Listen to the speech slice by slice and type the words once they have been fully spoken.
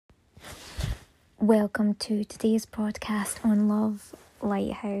Welcome to today's podcast on Love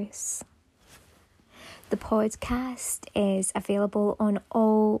Lighthouse. The podcast is available on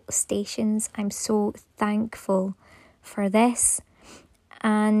all stations. I'm so thankful for this,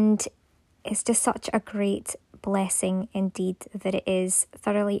 and it's just such a great blessing indeed that it is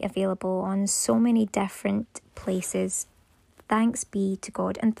thoroughly available on so many different places. Thanks be to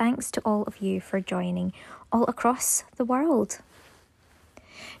God, and thanks to all of you for joining all across the world.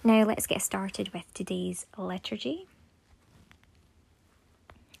 Now let's get started with today's liturgy.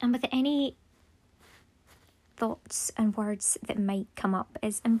 And with any thoughts and words that might come up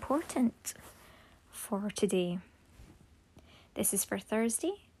is important for today. This is for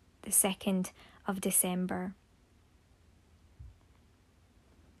Thursday, the 2nd of December.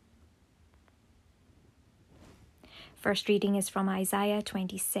 First reading is from Isaiah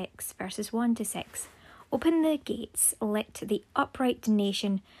 26, verses 1 to 6. Open the gates, let the upright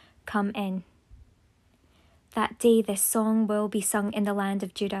nation come in. That day this song will be sung in the land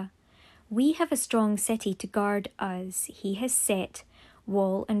of Judah. We have a strong city to guard us. He has set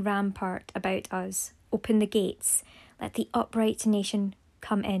wall and rampart about us. Open the gates, let the upright nation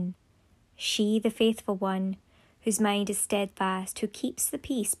come in. She, the faithful one, whose mind is steadfast, who keeps the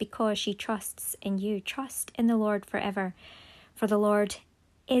peace because she trusts in you. Trust in the Lord forever, for the Lord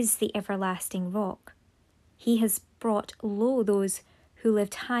is the everlasting rock. He has brought low those who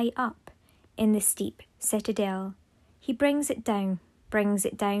lived high up in the steep citadel. He brings it down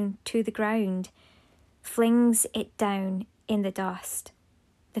to the ground, flings it down in the dust.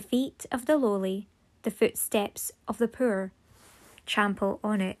 The feet of the lowly, the footsteps of the poor, trample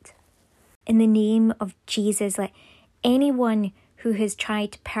on it. In the name of Jesus, let anyone who has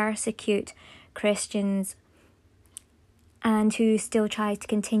tried to persecute Christians and who still tries to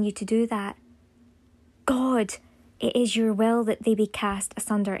continue to do that, God, it is your will that they be cast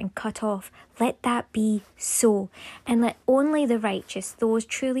asunder and cut off. Let that be so. And let only the righteous, those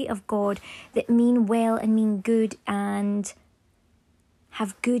truly of God, that mean well and mean good and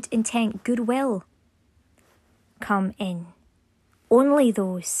have good intent, goodwill, come in. Only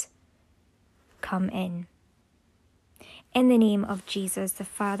those come in. In the name of Jesus, the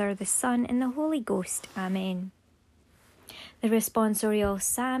Father, the Son, and the Holy Ghost. Amen. The responsorial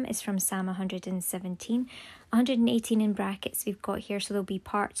psalm is from Psalm 117, 118 in brackets we've got here, so there'll be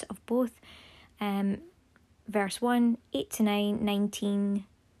parts of both. Verse 1, 8 to 9, 19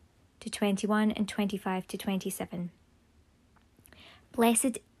 to 21, and 25 to 27.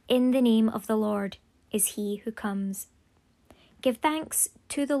 Blessed in the name of the Lord is he who comes. Give thanks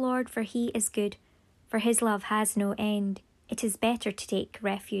to the Lord, for he is good, for his love has no end. It is better to take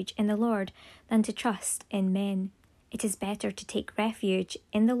refuge in the Lord than to trust in men. It is better to take refuge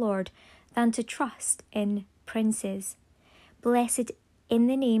in the Lord than to trust in princes. Blessed in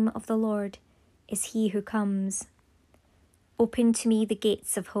the name of the Lord is he who comes. Open to me the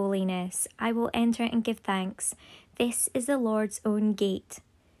gates of holiness. I will enter and give thanks. This is the Lord's own gate,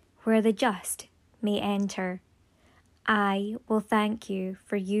 where the just may enter. I will thank you,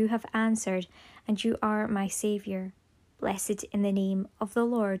 for you have answered, and you are my Saviour. Blessed in the name of the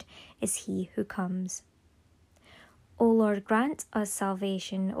Lord is he who comes. O Lord, grant us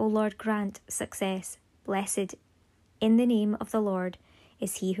salvation. O Lord, grant success. Blessed in the name of the Lord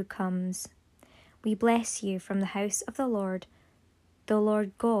is he who comes. We bless you from the house of the Lord. The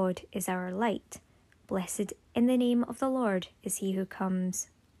Lord God is our light. Blessed in the name of the Lord is he who comes.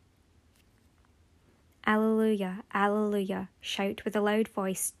 Alleluia, alleluia. Shout with a loud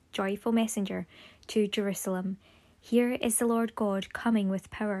voice, joyful messenger, to Jerusalem. Here is the Lord God coming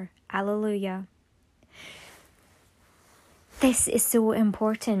with power. Alleluia. This is so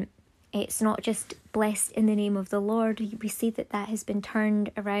important. It's not just blessed in the name of the Lord. We see that has been turned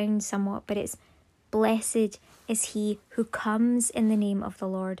around somewhat, but it's blessed is he who comes in the name of the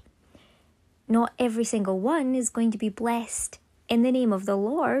Lord. Not every single one is going to be blessed in the name of the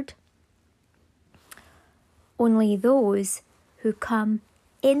Lord. Only those who come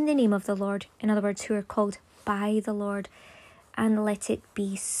in the name of the Lord, in other words, who are called by the Lord. And let it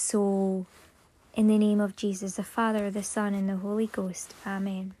be so. In the name of Jesus, the Father, the Son, and the Holy Ghost.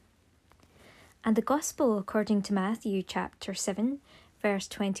 Amen. And the Gospel according to Matthew chapter 7, verse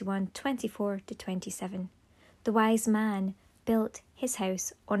 21, 24 to 27. The wise man built his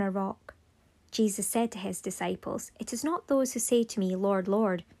house on a rock. Jesus said to his disciples, "It is not those who say to me, 'Lord,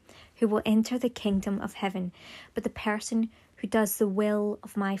 Lord,' who will enter the kingdom of heaven, but the person who does the will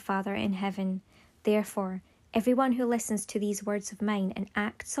of my Father in heaven. Therefore, everyone who listens to these words of mine and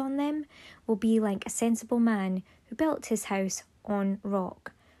acts on them will be like a sensible man who built his house on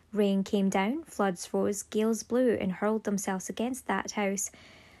rock. Rain came down, floods rose, gales blew and hurled themselves against that house,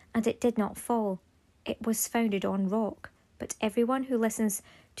 and it did not fall, It was founded on rock, but everyone who listens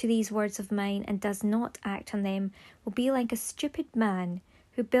to these words of mine and does not act on them will be like a stupid man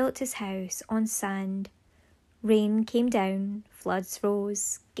who built his house on sand. Rain came down, floods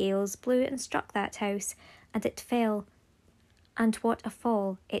rose, gales blew and struck that house, and it fell. And what a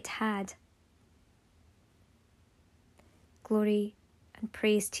fall it had. Glory and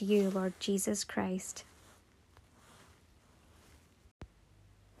praise to you, Lord Jesus Christ.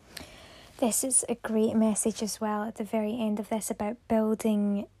 This is a great message as well at the very end of this about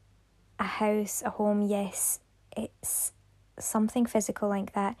building a house, a home. Yes, it's something physical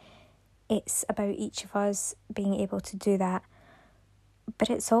like that. It's about each of us being able to do that.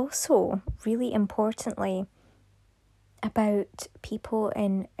 But it's also, really importantly, about people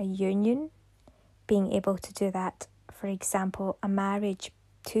in a union being able to do that. For example, a marriage,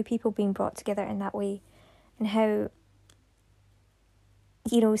 two people being brought together in that way, and how,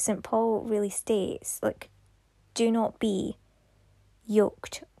 St. Paul really states, do not be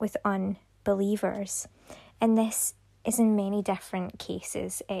yoked with unbelievers. And this is in many different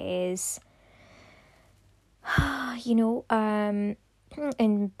cases. It is,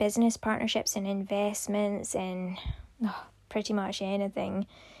 in business partnerships and investments and pretty much anything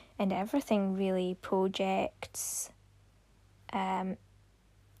and everything really, projects,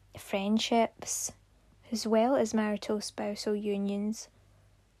 friendships, as well as marital spousal unions,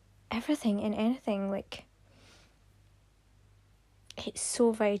 everything and anything, it's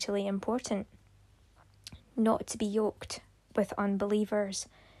so vitally important not to be yoked with unbelievers,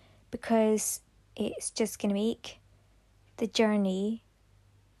 because it's just going to make the journey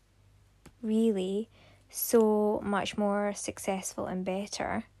really so much more successful and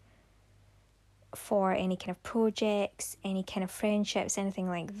better for any kind of projects, any kind of friendships, anything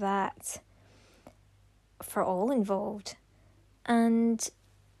like that, for all involved. And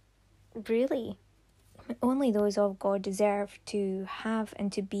really, only those of God deserve to have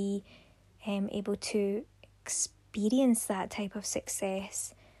and to be able to experience that type of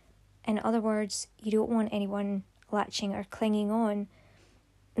success. In other words, you don't want anyone latching or clinging on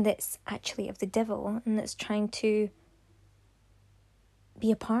that's actually of the devil and that's trying to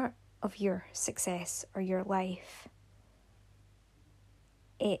be a part of your success or your life.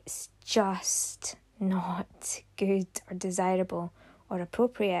 It's just not good or desirable or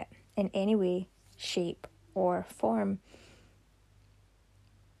appropriate in any way, shape, or form.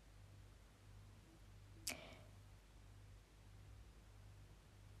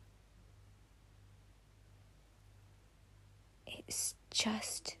 It's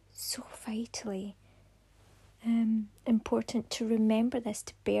just so vitally important to remember this,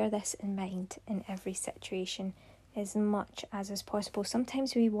 to bear this in mind in every situation as much as is possible.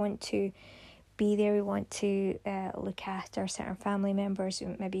 Sometimes we want to be there, we want to look after certain family members,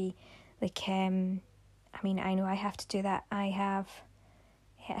 maybe I know I have to do that. I have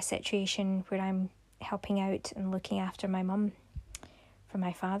a situation where I'm helping out and looking after my mum for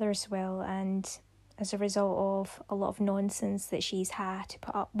my father as well, and as a result of a lot of nonsense that she's had to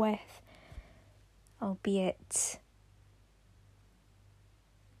put up with, albeit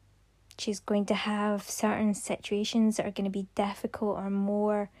she's going to have certain situations that are going to be difficult or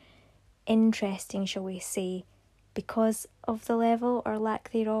more interesting, shall we say, because of the level or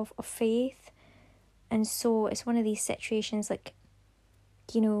lack thereof of faith. And so it's one of these situations,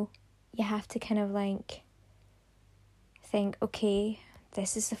 you have to kind of think, okay,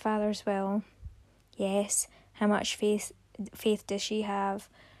 this is the Father's will. Yes, how much faith does she have?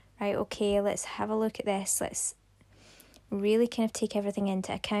 Right, okay, let's have a look at this. Let's really kind of take everything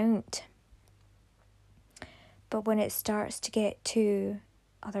into account. But when it starts to get to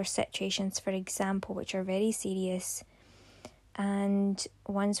other situations, for example, which are very serious, and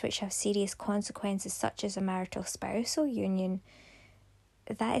ones which have serious consequences, such as a marital spousal union,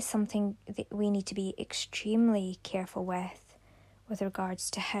 that is something that we need to be extremely careful with regards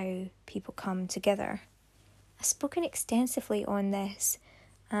to how people come together. I've spoken extensively on this,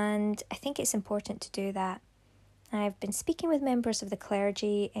 and I think it's important to do that. I've been speaking with members of the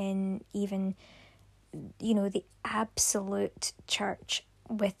clergy in even, the absolute church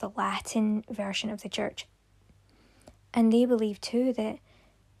with the Latin version of the church. And they believe too that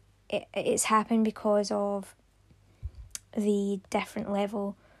it's happened because of the different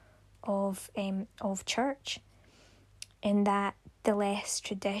level of church, in that the less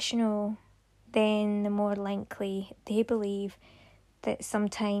traditional, then the more likely they believe that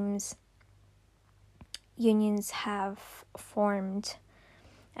sometimes unions have formed.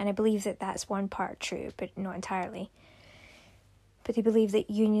 And I believe that that's one part true, but not entirely. But they believe that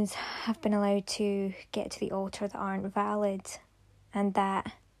unions have been allowed to get to the altar that aren't valid, and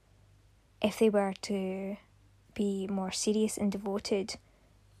that if they were to be more serious and devoted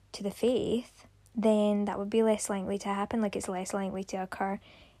to the faith, then that would be less likely to happen. Like, it's less likely to occur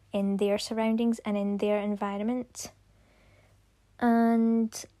in their surroundings and in their environment.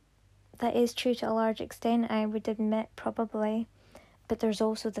 And that is true to a large extent, I would admit, probably. But there's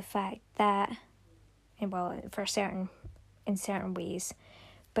also the fact that, well, in certain ways,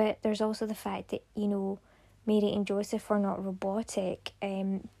 but there's also the fact that, Mary and Joseph were not robotic.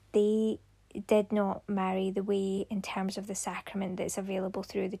 They did not marry the way in terms of the sacrament that's available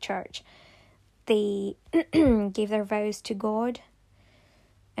through the church. They gave their vows to God,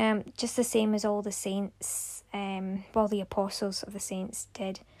 just the same as all the saints, the apostles of the saints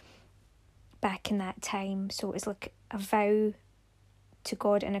did back in that time. So it was like a vow to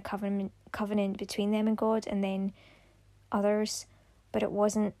God and a covenant between them and God, and then others, but it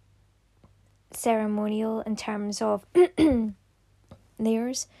wasn't ceremonial in terms of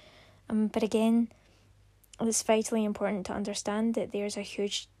theirs. But again, it's vitally important to understand that there's a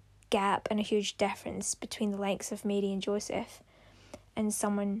huge gap and a huge difference between the likes of Mary and Joseph and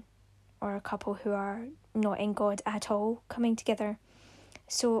someone or a couple who are not in God at all coming together.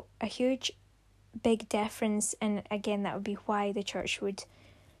 So a huge big difference, and again that would be why the church would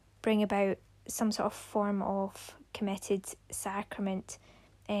bring about some sort of form of committed sacrament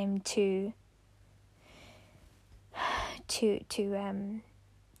to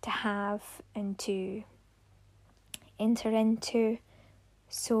have and to enter into,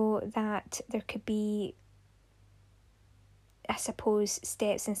 so that there could be, I suppose,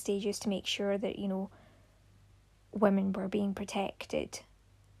 steps and stages to make sure that, women were being protected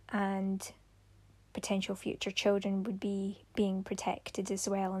and potential future children would be being protected as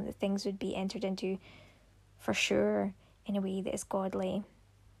well, and that things would be entered into for sure in a way that is godly.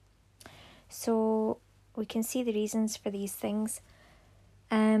 So we can see the reasons for these things,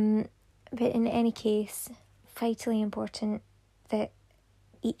 but in any case, vitally important that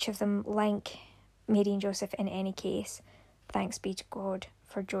each of them, like Mary and Joseph in any case, thanks be to God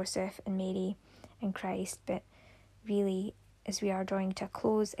for Joseph and Mary and Christ. But really, as we are drawing to a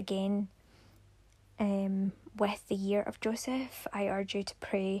close again, with the year of Joseph, I urge you to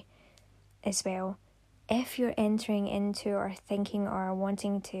pray as well. If you're entering into or thinking or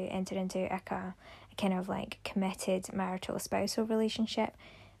wanting to enter into a kind of like committed marital spousal relationship,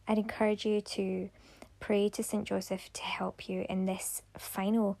 I'd encourage you to pray to St. Joseph to help you in this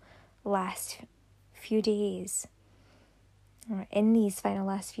final last few days, or in these final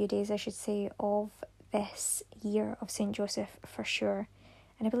last few days, I should say, of this year of St. Joseph for sure.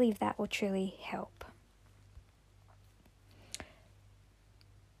 And I believe that will truly help.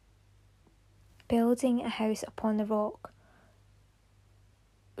 Building a house upon the rock.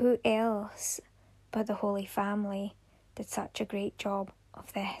 Who else but the Holy Family did such a great job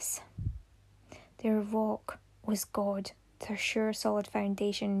of this? Their rock was God, their sure solid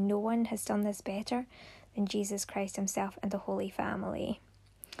foundation. No one has done this better than Jesus Christ himself and the Holy Family.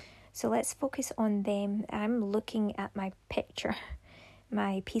 So let's focus on them. I'm looking at my picture,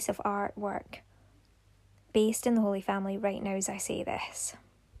 my piece of artwork based in the Holy Family right now as I say this.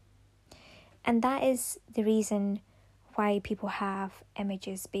 And that is the reason why people have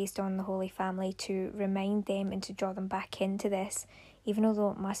images based on the Holy Family, to remind them and to draw them back into this, even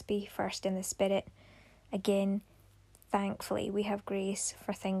although it must be first in the Spirit. Again, thankfully, we have grace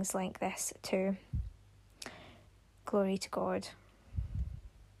for things like this too. Glory to God.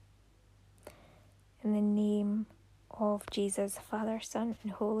 In the name of Jesus, Father, Son,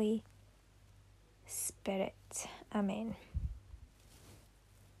 and Holy Spirit. Amen.